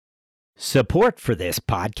Support for this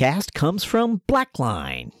podcast comes from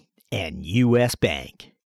Blackline and U.S.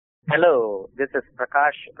 Bank. Hello, this is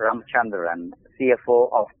Prakash Ramchandran,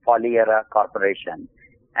 CFO of Polyera Corporation,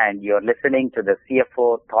 and you're listening to the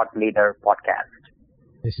CFO Thought Leader podcast.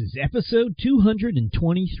 This is episode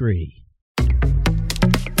 223.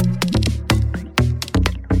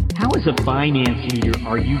 How as a finance leader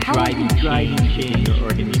are you driving change in your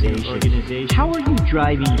organization? How are you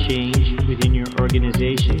driving change within your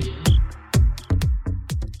organization?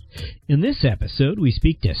 In this episode, we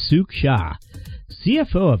speak to Suk Shah,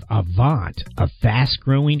 CFO of Avant, a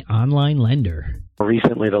fast-growing online lender.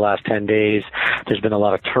 Recently, the last 10 days, there's been a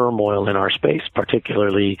lot of turmoil in our space,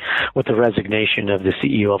 particularly with the resignation of the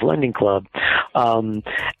CEO of Lending Club.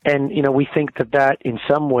 We think that in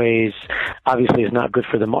some ways, obviously is not good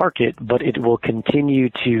for the market, but it will continue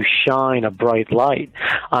to shine a bright light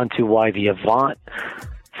onto why the Avant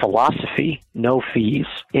philosophy, no fees,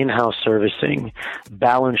 in-house servicing,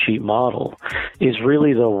 balance sheet model is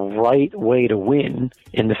really the right way to win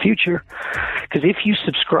in the future. Because if you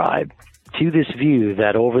subscribe to this view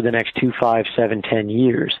that over the next 2, 5, 7, 10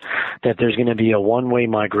 years, that there's going to be a one-way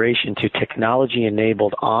migration to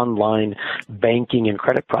technology-enabled online banking and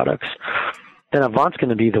credit products, then Avant's going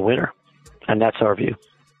to be the winner. And that's our view.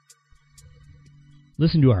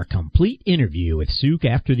 Listen to our complete interview with Suk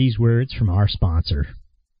after these words from our sponsor.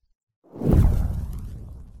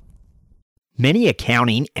 Many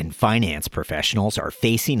accounting and finance professionals are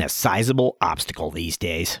facing a sizable obstacle these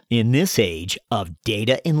days. In this age of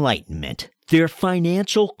data enlightenment, their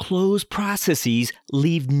financial close processes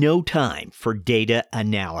leave no time for data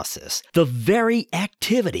analysis, the very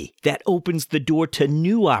activity that opens the door to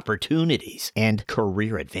new opportunities and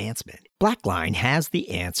career advancement. Blackline has the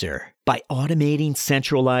answer. By automating,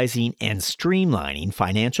 centralizing, and streamlining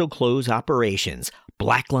financial close operations,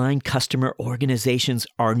 Blackline customer organizations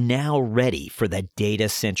are now ready for the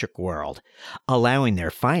data-centric world, allowing their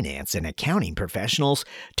finance and accounting professionals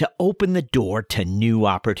to open the door to new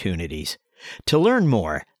opportunities. To learn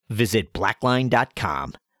more, visit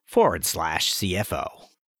blackline.com/CFO.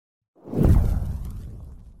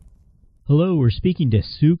 Hello, we're speaking to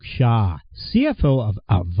Suk Shah, CFO of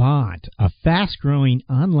Avant, a fast-growing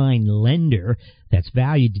online lender that's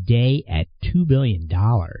valued today at $2 billion.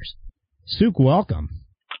 Suk, welcome.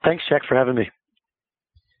 Thanks, Jack, for having me.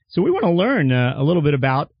 So we want to learn a little bit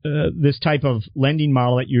about this type of lending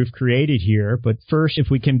model that you've created here. But first, if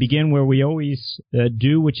we can begin where we always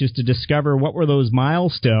do, which is to discover what were those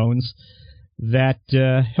milestones that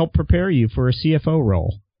helped prepare you for a CFO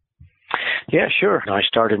role. Yeah, sure. I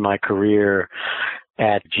started my career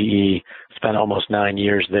at GE, spent almost 9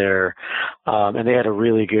 years there, and they had a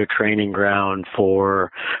really good training ground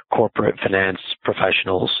for corporate finance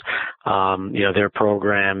professionals. Their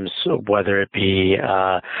programs, whether it be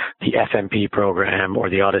the FMP program or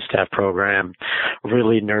the audit staff program,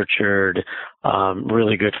 really nurtured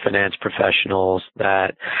really good finance professionals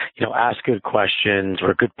that, asked good questions,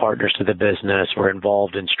 were good partners to the business, were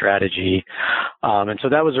involved in strategy. And so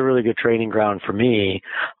that was a really good training ground for me.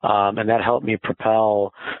 And that helped me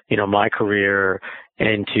propel, my career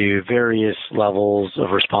into various levels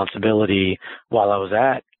of responsibility while I was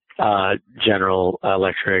at General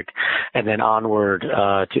Electric, and then onward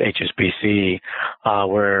to HSBC,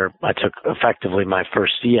 where I took effectively my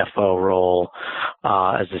first CFO role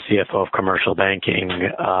as the CFO of commercial banking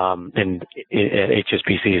in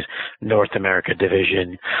HSBC's North America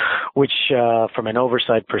division, which from an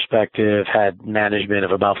oversight perspective had management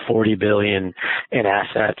of about $40 billion in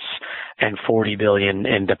assets and $40 billion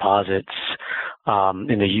in deposits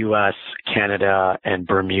in the U.S., Canada, and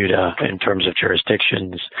Bermuda in terms of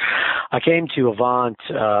jurisdictions. I came to Avant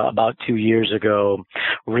about 2 years ago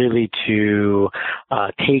really to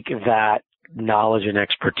take that knowledge and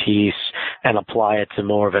expertise and apply it to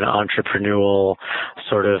more of an entrepreneurial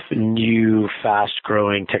sort of new,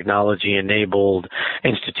 fast-growing, technology-enabled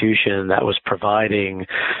institution that was providing,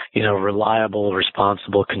 reliable,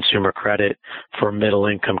 responsible consumer credit for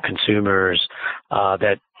middle-income consumers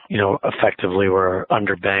that effectively were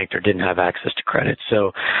underbanked or didn't have access to credit.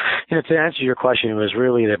 So, to answer your question, it was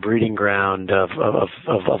really the breeding ground of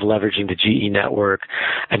leveraging the GE network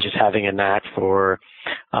and just having a knack for,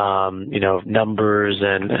 numbers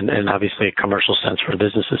and obviously a commercial sense for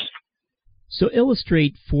businesses. So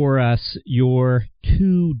illustrate for us your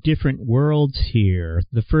two different worlds here.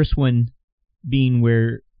 The first one being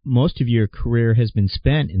where most of your career has been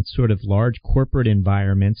spent in sort of large corporate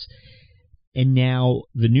environments, and now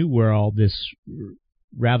the new world, this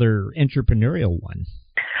rather entrepreneurial one.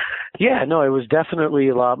 Yeah, no, it was definitely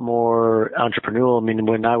a lot more entrepreneurial. I mean,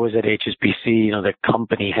 when I was at HSBC, the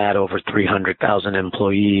company had over 300,000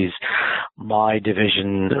 employees. my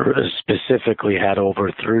division specifically had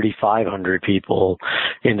over 3,500 people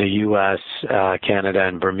in the U.S., Canada,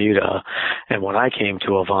 and Bermuda. And when I came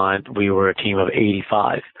to Avant, we were a team of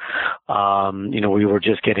 85. We were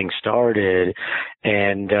just getting started,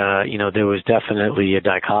 and there was definitely a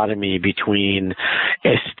dichotomy between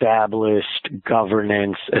established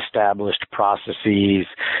governance, established processes,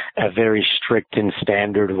 a very strict and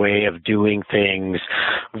standard way of doing things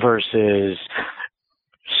versus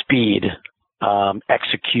speed,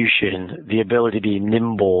 execution, the ability to be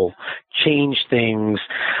nimble, change things,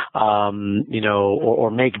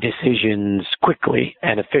 or make decisions quickly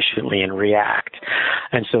and efficiently and react.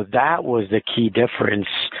 And so that was the key difference,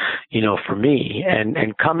 for me.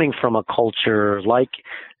 And coming from a culture like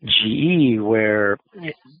GE where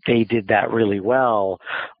they did that really well,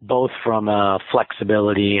 both from a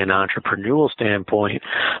flexibility and entrepreneurial standpoint,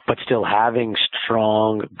 but still having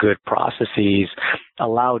strong, good processes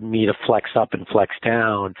allowed me to flex up and flex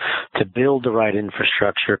down to build the right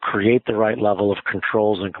infrastructure, create the right level of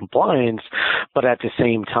controls and compliance, but at the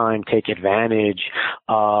same time take advantage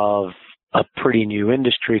of a pretty new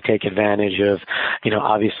industry, take advantage of,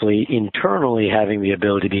 obviously internally having the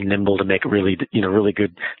ability to be nimble to make really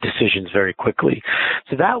good decisions very quickly.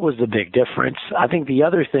 So that was the big difference. I think the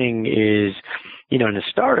other thing is, in the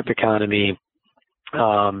startup economy,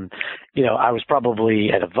 I was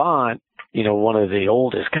probably at Avant, one of the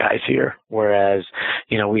oldest guys here, whereas,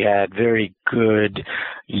 we had very good,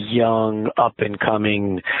 young,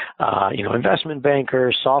 up-and-coming, investment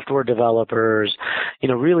bankers, software developers,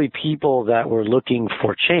 really people that were looking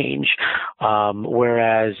for change.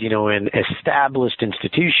 Whereas, in established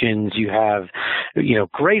institutions, you have,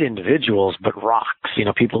 great individuals, but rocks,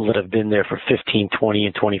 people that have been there for 15, 20,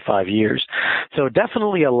 and 25 years. So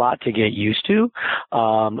definitely a lot to get used to,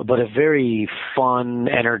 but a very fun,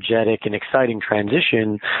 energetic, and exciting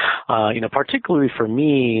transition, particularly for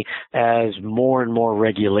me as more and more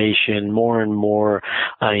regulation, more and more,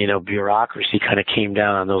 bureaucracy kind of came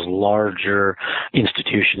down on those larger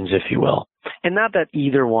institutions, if you will. And not that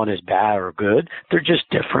either one is bad or good. They're just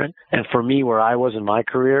different. And for me, where I was in my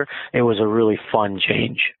career, it was a really fun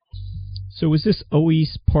change. So was this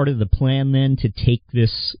always part of the plan then to take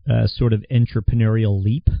this sort of entrepreneurial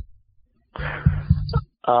leap?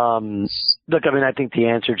 Look, I think the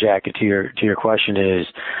answer, Jack, to your question is,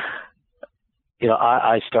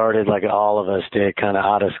 I started like all of us did, kind of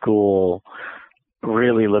out of school,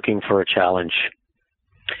 really looking for a challenge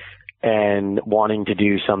and wanting to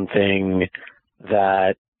do something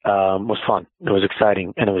that was fun, it was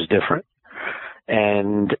exciting, and it was different.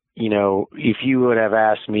 And, if you would have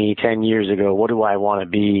asked me 10 years ago, what do I want to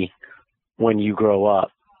be when you grow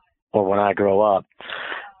up or when I grow up?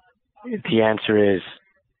 The answer is,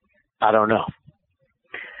 I don't know.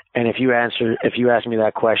 And if you ask me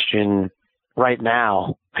that question right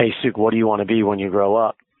now, hey, Suk, what do you want to be when you grow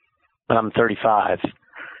up? And I'm 35.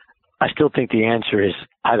 I still think the answer is,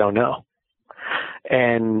 I don't know.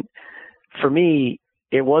 And for me,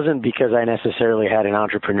 it wasn't because I necessarily had an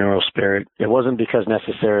entrepreneurial spirit. It wasn't because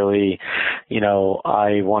necessarily,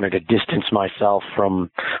 I wanted to distance myself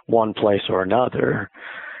from one place or another.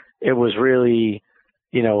 It was really,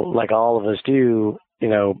 like all of us do,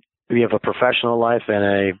 we have a professional life and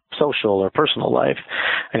a social or personal life.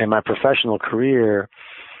 And in my professional career,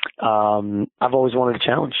 I've always wanted a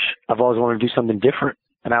challenge. I've always wanted to do something different.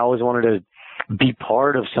 And I always wanted to be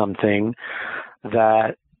part of something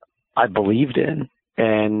that I believed in.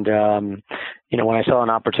 And, when I saw an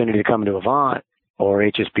opportunity to come to Avant or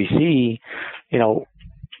HSBC,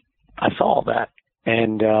 I saw that.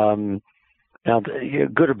 And, now,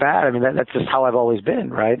 good or bad, that's just how I've always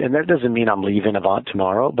been, right? And that doesn't mean I'm leaving Avant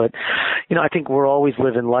tomorrow, but, I think we're always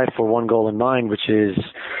living life for one goal in mind, which is,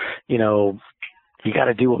 you got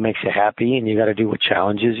to do what makes you happy and you got to do what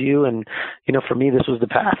challenges you. And, for me, this was the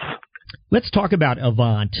path. Let's talk about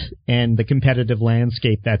Avant and the competitive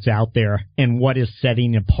landscape that's out there and what is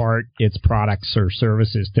setting apart its products or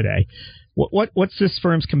services today. What's this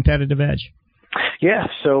firm's competitive edge? Yeah,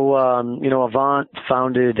 so, Avant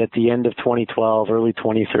founded at the end of 2012, early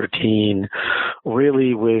 2013,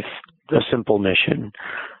 really with a simple mission.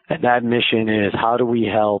 And that mission is how do we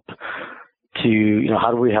help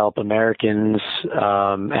Americans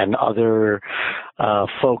and other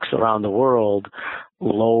folks around the world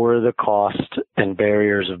lower the cost and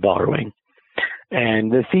barriers of borrowing.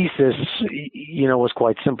 And the thesis, was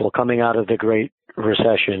quite simple. Coming out of the Great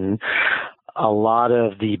Recession, a lot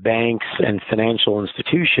of the banks and financial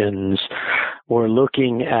institutions were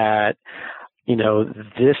looking at,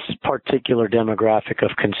 this particular demographic of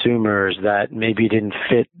consumers that maybe didn't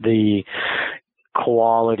fit the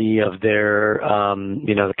quality of their,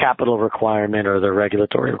 the capital requirement or the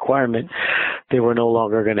regulatory requirement, they were no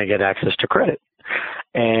longer going to get access to credit.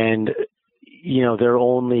 And, their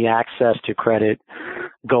only access to credit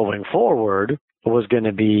going forward was going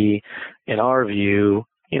to be, in our view,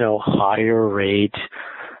 higher rate,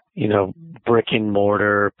 brick and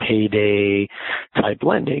mortar payday type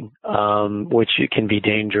lending, which can be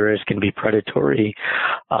dangerous, can be predatory,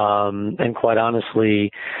 and quite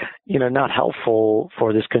honestly, not helpful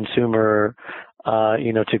for this consumer,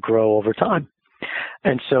 to grow over time.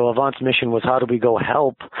 And so Avant's mission was, how do we go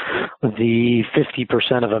help the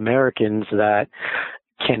 50% of Americans that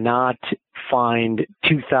cannot find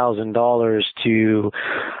 $2,000 to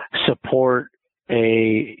support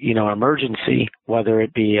an emergency, whether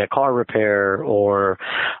it be a car repair or,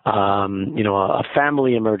 a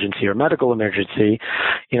family emergency or medical emergency,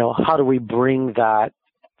 how do we bring that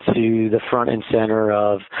to the front and center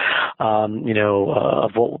of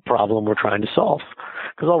what problem we're trying to solve?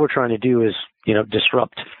 Because all we're trying to do is,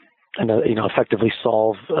 disrupt and, effectively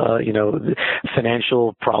solve, the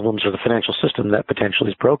financial problems or the financial system that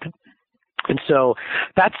potentially is broken. And so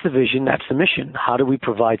that's the vision, that's the mission. How do we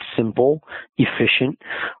provide simple, efficient,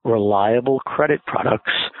 reliable credit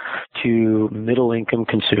products to middle-income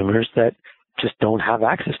consumers that just don't have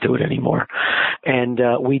access to it anymore? And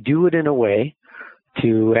we do it in a way,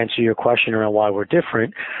 to answer your question around why we're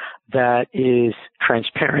different, that is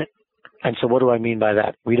transparent. And so what do I mean by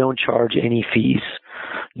that? We don't charge any fees,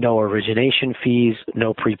 no origination fees,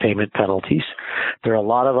 no prepayment penalties. There are a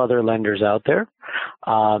lot of other lenders out there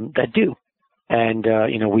that do. And,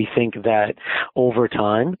 we think that over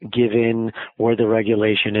time, given where the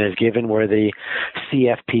regulation is, given where the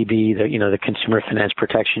CFPB, the Consumer Finance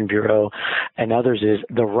Protection Bureau and others is,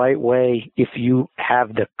 the right way, if you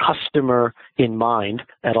have the customer in mind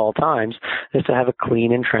at all times, is to have a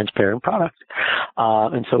clean and transparent product.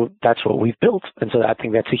 And so that's what we've built. And so I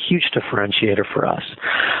think that's a huge differentiator for us.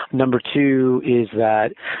 Number two is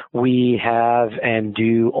that we have and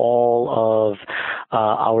do all of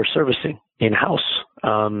our servicing in-house.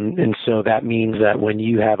 And so that means that when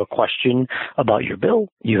you have a question about your bill,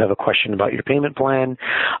 you have a question about your payment plan,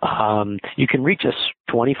 you can reach us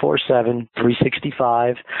 24/7,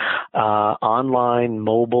 365, online,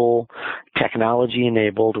 mobile, technology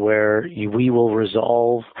enabled, where we will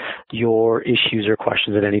resolve your issues or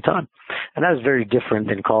questions at any time. And that is very different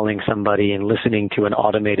than calling somebody and listening to an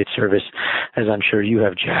automated service, as I'm sure you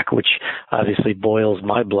have, Jack, which obviously boils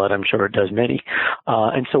my blood. I'm sure it does many.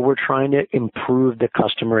 And so we're trying to improve the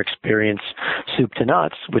customer experience soup to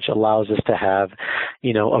nuts, which allows us to have,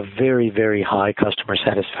 a very, very high customer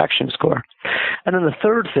satisfaction score. And then the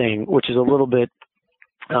third thing, which is a little bit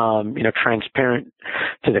transparent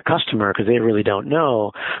to the customer because they really don't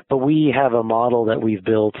know, but we have a model that we've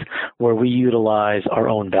built where we utilize our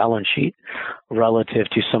own balance sheet relative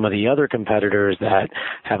to some of the other competitors that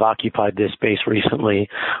have occupied this space recently,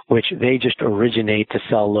 which they just originate to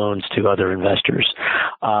sell loans to other investors.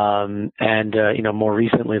 More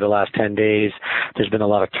recently, the last 10 days, there's been a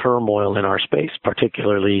lot of turmoil in our space,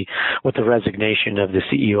 particularly with the resignation of the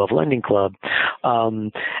CEO of Lending Club.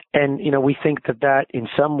 We think that in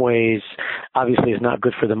some ways, obviously is not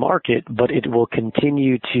good for the market, but it will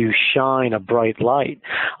continue to shine a bright light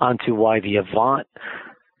onto why the Avant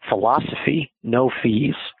philosophy, no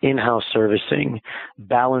fees, in-house servicing,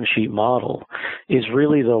 balance sheet model is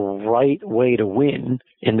really the right way to win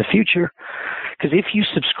in the future. Because if you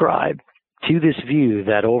subscribe to this view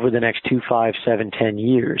that over the next 2, 5, 7, 10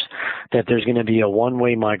 years, that there's going to be a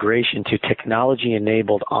one-way migration to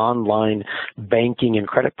technology-enabled online banking and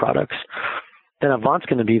credit products, then Avant's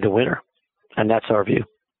going to be the winner. And that's our view.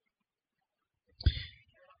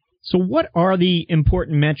 So what are the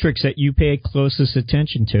important metrics that you pay closest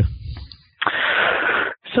attention to?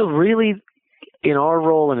 So really, in our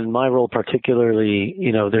role and in my role particularly,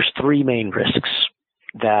 there's three main risks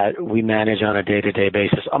that we manage on a day-to-day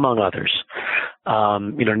basis, among others.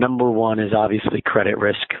 Number one is obviously credit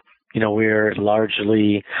risk. We're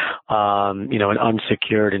largely, an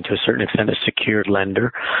unsecured and to a certain extent a secured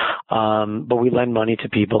lender. But we lend money to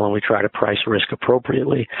people and we try to price risk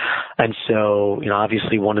appropriately. And so,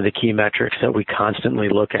 obviously one of the key metrics that we constantly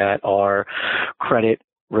look at are credit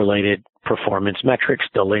related performance metrics,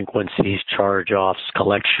 delinquencies, charge-offs,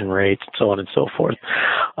 collection rates, and so on and so forth.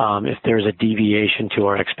 If there's a deviation to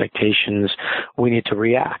our expectations, we need to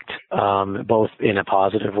react, both in a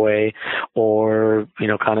positive way or,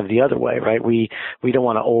 kind of the other way, right? We don't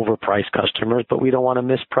want to overprice customers, but we don't want to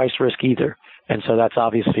misprice risk either. And so that's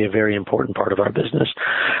obviously a very important part of our business.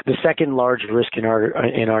 The second large risk in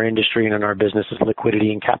our industry and in our business is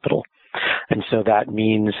liquidity and capital. And so that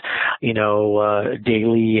means,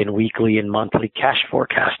 daily and weekly and monthly cash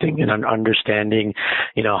forecasting and understanding,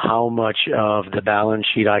 how much of the balance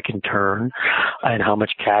sheet I can turn and how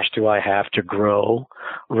much cash do I have to grow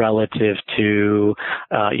relative to,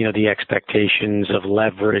 the expectations of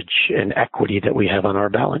leverage and equity that we have on our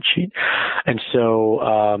balance sheet. And so,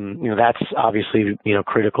 that's obviously,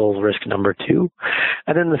 critical risk number 2.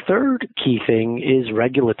 And then the third key thing is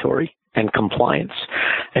regulatory and compliance.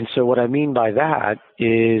 And so what I mean by that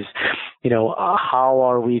is, how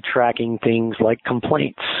are we tracking things like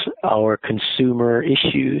complaints or consumer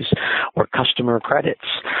issues or customer credits?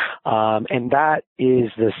 And that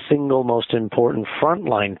is the single most important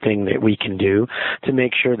frontline thing that we can do to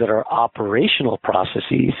make sure that our operational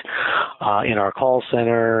processes in our call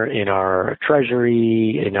center, in our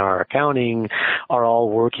treasury, in our accounting are all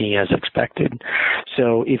working as expected.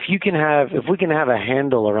 So if we can have a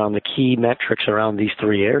handle around the key metrics around these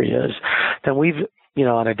 3 areas, then we've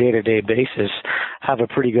on a day-to-day basis, have a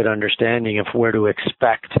pretty good understanding of where to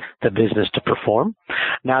expect the business to perform,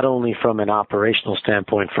 not only from an operational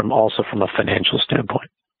standpoint, also from a financial standpoint.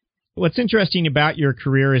 What's interesting about your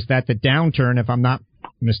career is that the downturn, if I'm not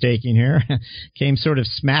mistaken here, came sort of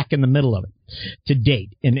smack in the middle of it to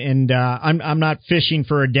date. And I'm not fishing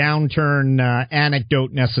for a downturn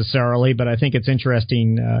anecdote necessarily, but I think it's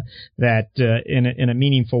interesting that in a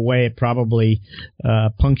meaningful way it probably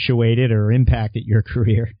punctuated or impacted your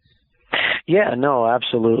career. Yeah, no,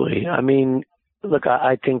 absolutely. I mean, look,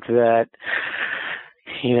 I think that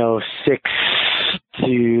 6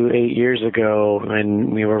 to 8 years ago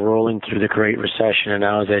when we were rolling through the Great Recession and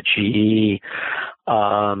I was at GE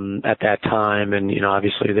at that time, and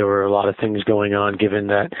obviously there were a lot of things going on given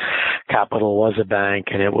that Capital was a bank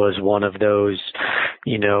and it was one of those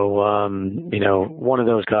one of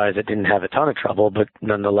those guys that didn't have a ton of trouble but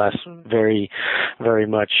nonetheless very, very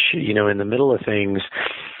much in the middle of things.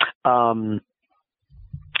 I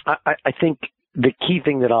think the key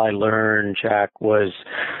thing that I learned, Jack, was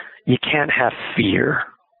you can't have fear,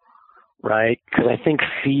 right? Because I think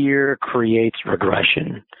fear creates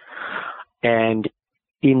regression. And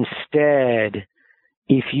instead,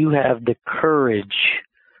 if you have the courage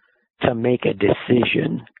to make a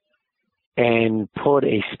decision and put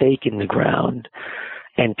a stake in the ground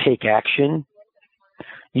and take action,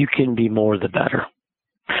 you can be more the better.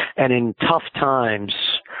 And in tough times,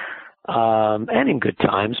 and in good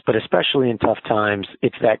times, but especially in tough times,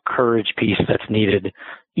 it's that courage piece that's needed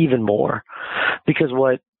even more. Because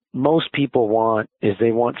what most people want is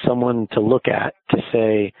they want someone to look at to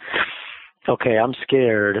say, okay, I'm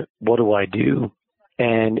scared. What do I do?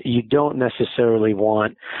 And you don't necessarily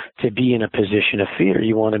want to be in a position of fear.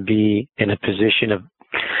 You want to be in a position of,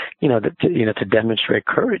 to demonstrate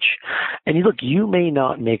courage. And you may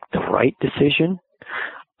not make the right decision,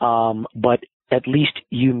 but at least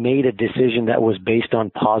you made a decision that was based on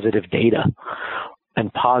positive data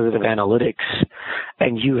and positive analytics.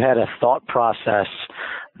 And you had a thought process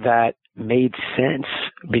that made sense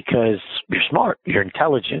because you're smart, you're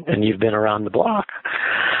intelligent, and you've been around the block.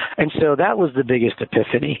 And so that was the biggest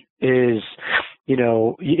epiphany is,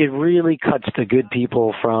 it really cuts the good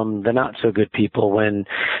people from the not so good people when,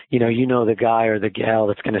 the guy or the gal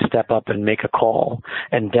that's going to step up and make a call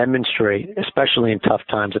and demonstrate, especially in tough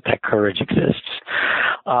times, that courage exists.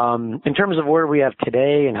 In terms of where we have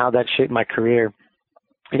today and how that shaped my career,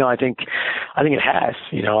 I think it has.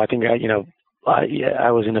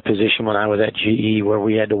 I was in a position when I was at GE where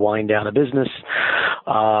we had to wind down a business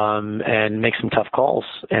and make some tough calls,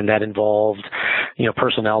 and that involved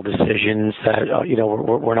personnel decisions that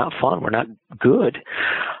were not fun, were not good,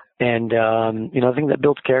 and I think that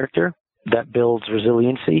builds character, that builds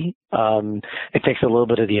resiliency. It takes a little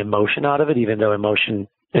bit of the emotion out of it, even though emotion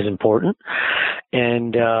is important.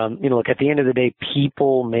 And look, at the end of the day,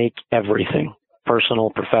 people make everything. Personal,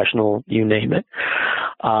 professional, you name it.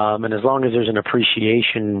 And as long as there's an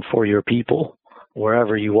appreciation for your people,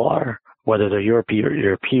 wherever you are, whether they're your peers,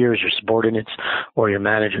 your subordinates, or your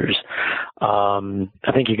managers,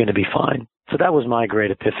 I think you're going to be fine. So that was my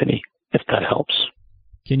great epiphany, if that helps.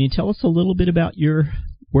 Can you tell us a little bit about your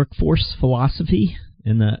workforce philosophy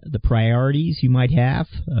and the priorities you might have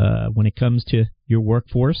when it comes to your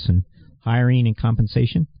workforce and hiring and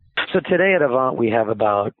compensation? So today at Avant, we have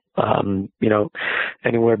about,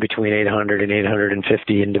 anywhere between 800 and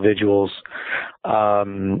 850 individuals.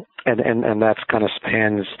 And that's kind of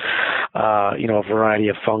spans, a variety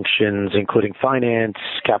of functions, including finance,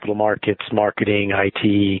 capital markets, marketing,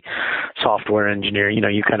 IT, software engineering,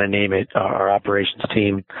 you kind of name it, our operations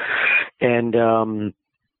team. And,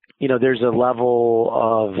 there's a level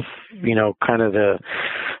of, kind of the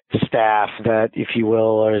staff that, if you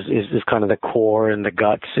will, is kind of the core and the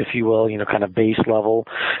guts, if you will, kind of base level.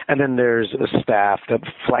 And then there's a staff that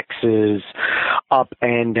flexes up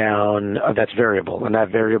and down, that's variable. And that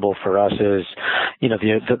variable for us is,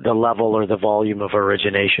 the level or the volume of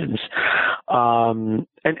originations.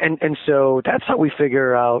 And so that's how we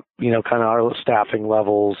figure out, kind of our staffing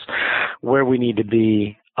levels, where we need to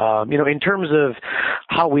be. In terms of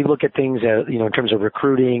how we look at things, in terms of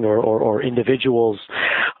recruiting or individuals,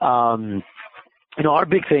 our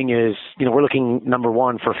big thing is, we're looking, number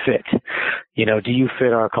one, for fit. Do you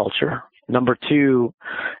fit our culture? Number two,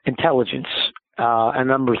 intelligence. And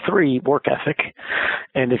number three, work ethic.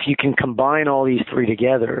 And if you can combine all these three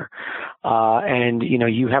together, and,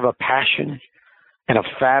 you have a passion and a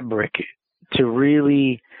fabric to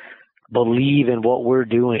really believe in what we're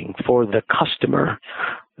doing for the customer,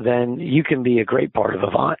 then you can be a great part of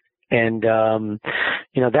Avant. And,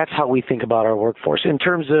 that's how we think about our workforce. In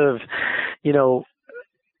terms of,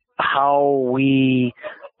 how we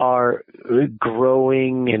are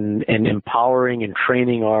growing and empowering and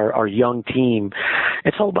training our young team,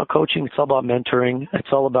 it's all about coaching. It's all about mentoring. It's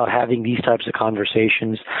all about having these types of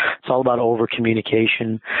conversations. It's all about over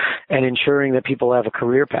communication and ensuring that people have a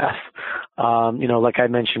career path. Like I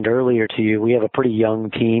mentioned earlier to you, we have a pretty young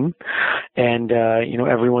team, and,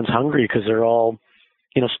 everyone's hungry because they're all,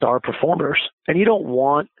 star performers. And you don't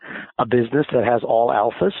want a business that has all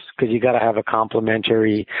alphas, because you got to have a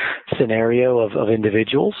complementary scenario of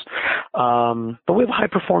individuals. But we have high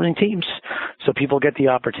performing teams. So people get the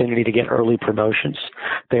opportunity to get early promotions.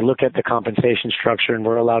 They look at the compensation structure, and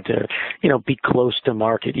we're allowed to, be close to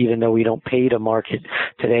market, even though we don't pay to market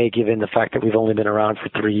today, given the fact that we've only been around for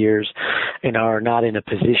 3 years and are not in a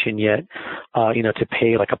position yet, to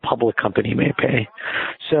pay like a public company may pay.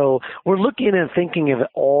 So we're looking and thinking of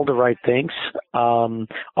all the right things.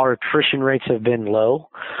 Our attrition rates have been low,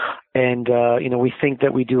 and we think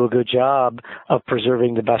that we do a good job of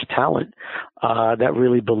preserving the best talent that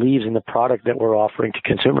really believes in the product that we're offering to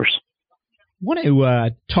consumers. I want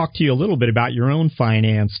to talk to you a little bit about your own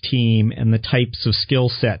finance team and the types of skill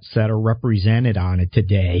sets that are represented on it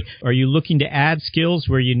today. Are you looking to add skills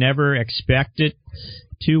where you never expected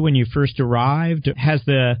to when you first arrived? Has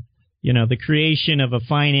the creation of a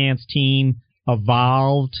finance team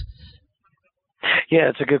evolved? Yeah,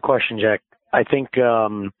 it's a good question, Jack. I think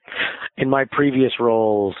in my previous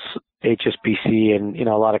roles, HSBC and,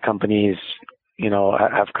 a lot of companies,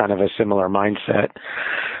 have kind of a similar mindset.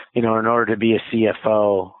 In order to be a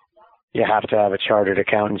CFO, you have to have a chartered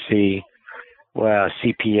accountancy, a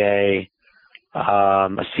CPA, a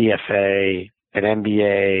CFA, an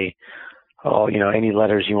MBA, any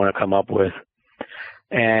letters you want to come up with.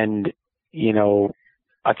 And,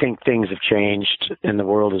 I think things have changed and the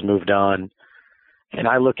world has moved on. And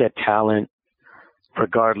I look at talent,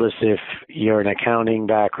 regardless if you're an accounting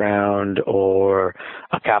background or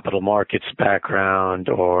a capital markets background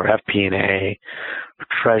or FP&A, or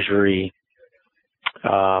treasury,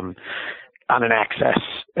 on an axis.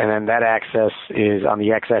 And then that axis is on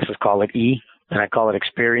the x-axis, call it E, and I call it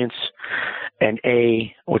experience. And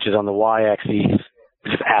A, which is on the y-axis,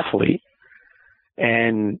 is athlete.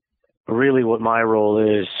 And really what my role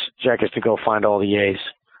is, Jack, is to go find all the A's,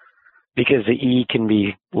 because the E can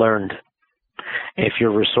be learned. If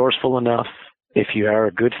you're resourceful enough, if you are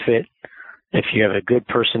a good fit, if you have a good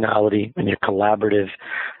personality and you're collaborative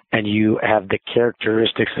and you have the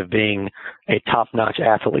characteristics of being a top-notch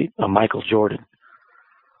athlete, a Michael Jordan,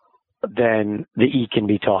 then the E can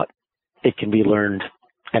be taught. It can be learned,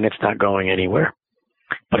 and it's not going anywhere.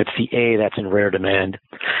 But it's the A that's in rare demand.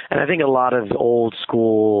 And I think a lot of old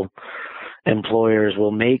school employers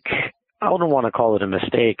will make, I don't want to call it a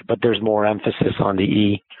mistake, but there's more emphasis on the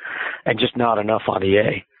E and just not enough on the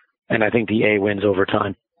A. And I think the A wins over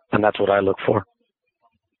time, and that's what I look for.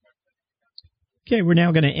 Okay, we're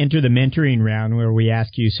now going to enter the mentoring round, where we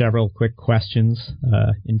ask you several quick questions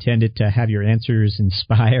intended to have your answers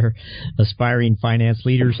inspire aspiring finance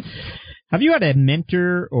leaders. Have you had a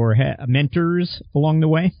mentor or mentors along the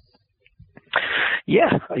way?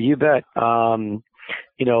 Yeah, you bet.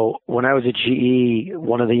 When I was at GE,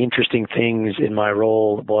 one of the interesting things in my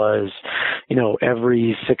role was,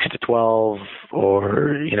 every 6 to 12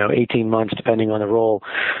 or, 18 months, depending on the role,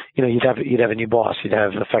 you'd have a new boss. You'd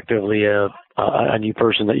have effectively a a new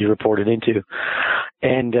person that you reported into.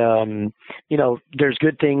 And, there's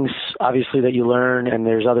good things, obviously, that you learn, and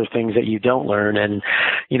there's other things that you don't learn. And,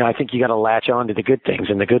 I think you got to latch on to the good things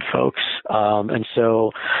and the good folks. And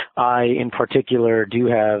so I, in particular, do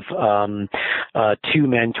have two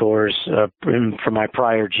mentors from my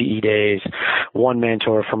prior GE days, one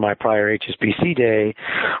mentor from my prior HSBC day,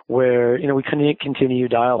 where, we continue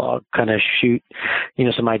dialogue, kind of shoot,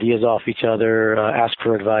 some ideas off each other, ask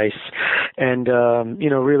for advice, and,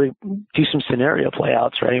 really do some scenario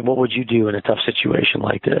playouts, right? What would you do in a tough situation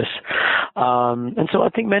like this? And so I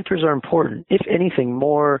think mentors are important, if anything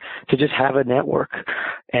more, to just have a network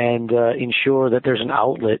and ensure that there's an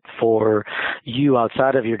outlet for you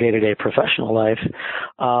outside of your day-to-day professional life,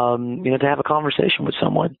 to have a conversation with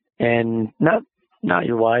someone, and not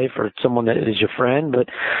your wife or someone that is your friend, but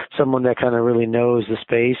someone that kind of really knows the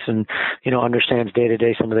space and, understands day to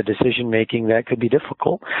day some of the decision making that could be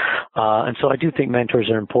difficult. And so I do think mentors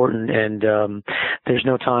are important, and there's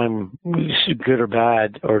no time, good or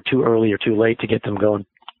bad, or too early or too late to get them going.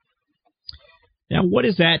 Now, what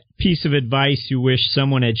is that piece of advice you wish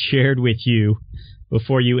someone had shared with you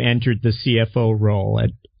before you entered the CFO role at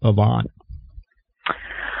Avant?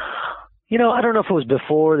 I don't know if it was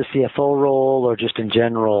before the CFO role or just in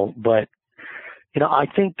general, but, I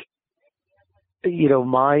think,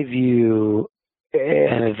 my view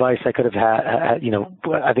and advice I could have had,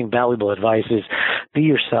 I think valuable advice is be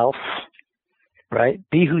yourself, right?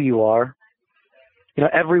 Be who you are.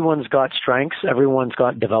 Everyone's got strengths. Everyone's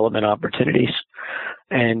got development opportunities.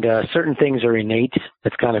 And certain things are innate.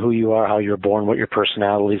 That's kind of who you are, how you're born, what your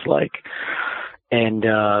personality is like. And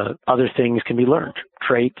other things can be learned,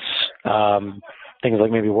 traits, things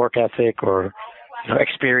like maybe work ethic or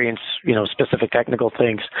experience, specific technical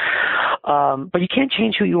things. But you can't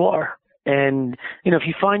change who you are. And, if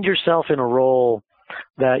you find yourself in a role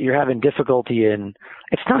that you're having difficulty in,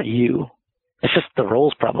 it's not you. It's just the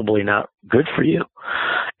role's probably not good for you.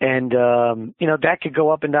 And, that could go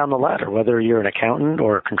up and down the ladder, whether you're an accountant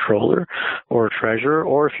or a controller or a treasurer,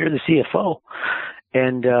 or if you're the CFO.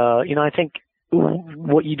 And, I think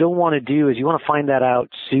what you don't want to do is you want to find that out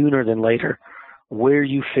sooner than later, where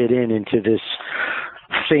you fit into this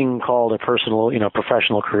thing called a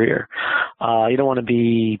professional career. You don't want to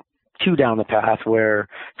be too down the path where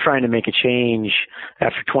trying to make a change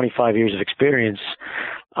after 25 years of experience,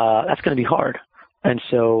 that's going to be hard. And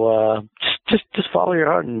so just follow your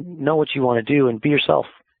heart and know what you want to do and be yourself.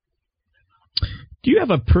 Do you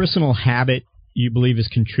have a personal habit you believe has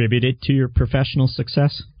contributed to your professional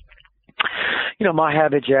success? My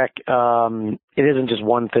habit, Jack, it isn't just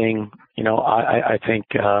one thing. I think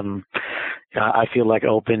I feel like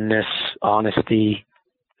openness, honesty,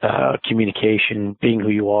 communication, being who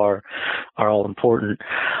you are all important.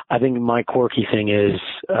 I think my quirky thing is,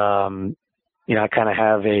 I kind of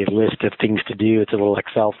have a list of things to do. It's a little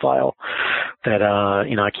Excel file that,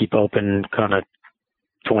 I keep open kind of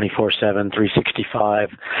 24/7, 365,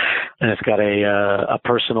 and it's got a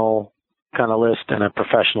personal kind of list and a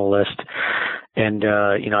professional list. And,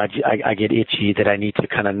 I get itchy that I need to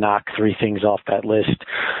kind of knock 3 things off that list,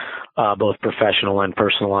 both professional and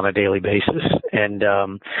personal on a daily basis. And,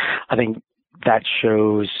 I think that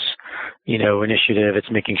shows, initiative. It's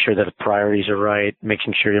making sure that the priorities are right,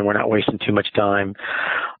 making sure that we're not wasting too much time.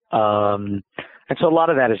 And so a lot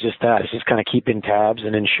of that is just that. It's just kind of keeping tabs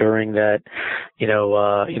and ensuring that,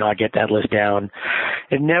 I get that list down.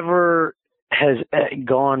 It never has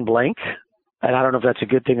gone blank. And I don't know if that's a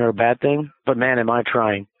good thing or a bad thing, but man, am I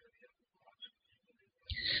trying.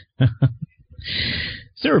 Is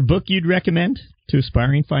there a book you'd recommend to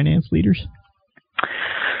aspiring finance leaders?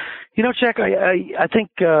 Chuck, I think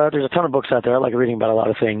there's a ton of books out there. I like reading about a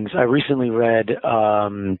lot of things. I recently read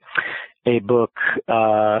a book,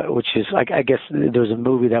 which is, I guess there was a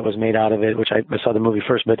movie that was made out of it, which I saw the movie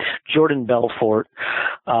first, but Jordan Belfort,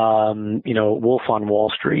 Wolf on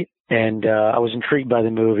Wall Street. And I was intrigued by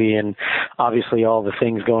the movie, and obviously all the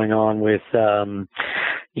things going on with, the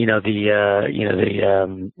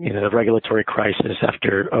regulatory crisis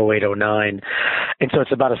after 08, 09. And so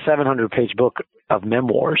it's about a 700-page book of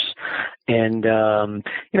memoirs, and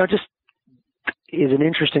just is an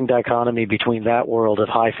interesting dichotomy between that world of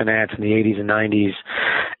high finance in the 80s and 90s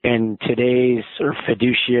and today's sort of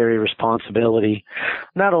fiduciary responsibility,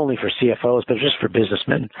 not only for CFOs, but just for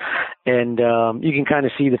businessmen. And you can kind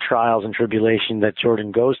of see the trials and tribulation that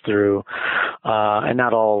Jordan goes through, and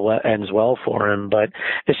not all ends well for him, but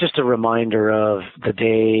it's just a reminder of the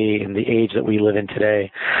day and the age that we live in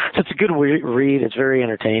today. So it's a good read. It's very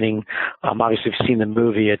entertaining. Obviously, if you've seen the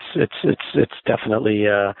movie, it's definitely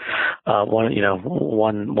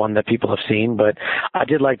one that people have seen. But I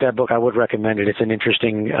did like that book. I would recommend it. It's an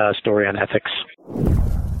interesting story on ethics.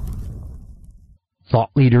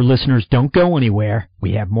 Thought Leader listeners, don't go anywhere.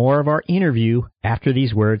 We have more of our interview after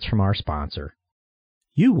these words from our sponsor.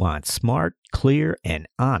 You want smart, clear, and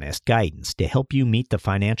honest guidance to help you meet the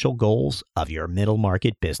financial goals of your middle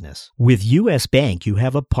market business. With U.S. Bank, you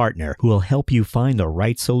have a partner who will help you find the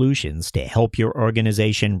right solutions to help your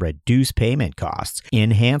organization reduce payment costs,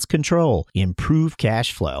 enhance control, improve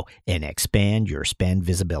cash flow, and expand your spend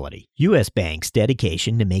visibility. U.S. Bank's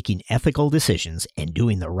dedication to making ethical decisions and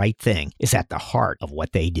doing the right thing is at the heart of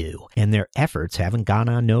what they do, and their efforts haven't gone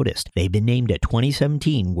unnoticed. They've been named a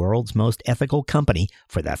 2017 World's Most Ethical Company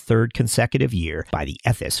for the third consecutive year by the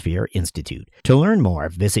Ethisphere Institute. To learn more,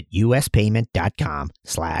 visit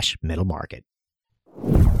uspayment.com/middlemarket.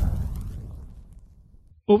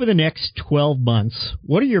 Over the next 12 months,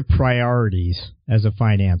 what are your priorities as a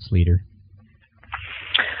finance leader?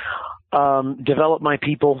 Develop my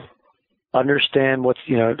people, understand what's,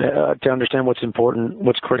 to understand what's important,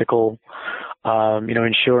 what's critical,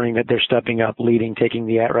 ensuring that they're stepping up, leading, taking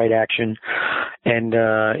the right action, and,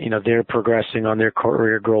 they're progressing on their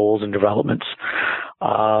career goals and developments.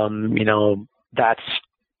 That's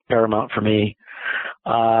paramount for me.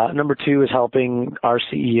 Number two is helping our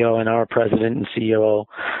CEO and our president and COO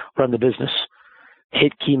run the business,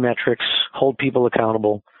 hit key metrics, hold people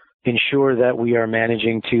accountable, ensure that we are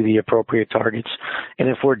managing to the appropriate targets. And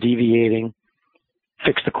if we're deviating,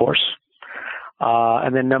 fix the course.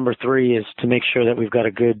 And then number three is to make sure that we've got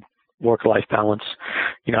a good work-life balance.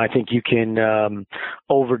 I think you can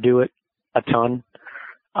overdo it a ton,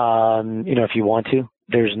 if you want to.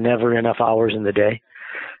 There's never enough hours in the day.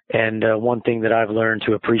 And one thing that I've learned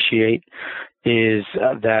to appreciate is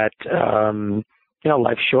that,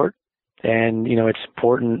 life's short. And, it's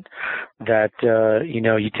important that,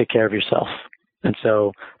 you take care of yourself. And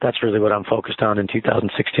so that's really what I'm focused on in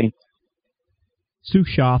 2016. Suk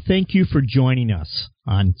Shah, thank you for joining us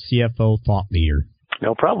on CFO Thought Leader.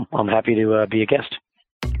 No problem. I'm happy to be a guest.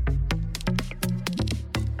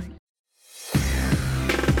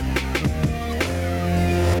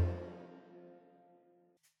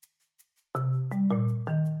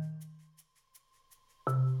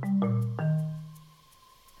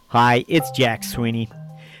 Hi, it's Jack Sweeney.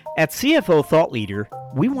 At CFO Thought Leader,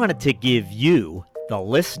 we wanted to give you, the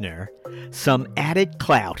listener, some added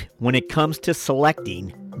clout when it comes to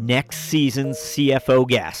selecting next season's CFO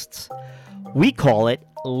guests. We call it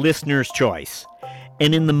Listener's Choice.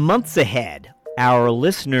 And in the months ahead, our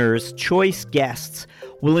Listener's Choice guests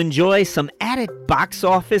will enjoy some added box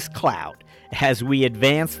office clout as we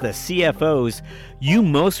advance the CFOs you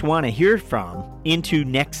most want to hear from into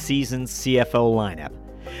next season's CFO lineup.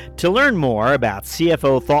 To learn more about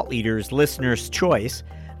CFO Thought Leader's Listener's Choice,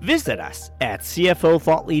 visit us at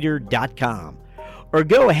cfothoughtleader.com or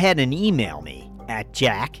go ahead and email me at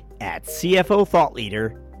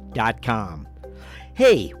jack@cfothoughtleader.com.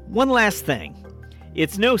 Hey, one last thing.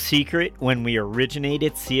 It's no secret when we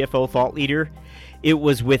originated CFO Thought Leader, it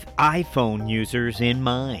was with iPhone users in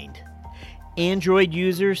mind. Android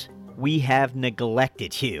users, we have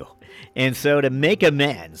neglected you. And so to make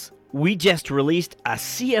amends, we just released a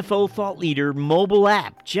CFO Thought Leader mobile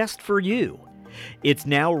app just for you. It's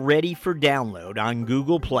now ready for download on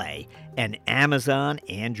Google Play and Amazon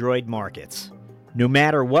Android markets. No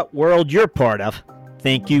matter what world you're part of,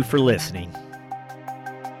 thank you for listening.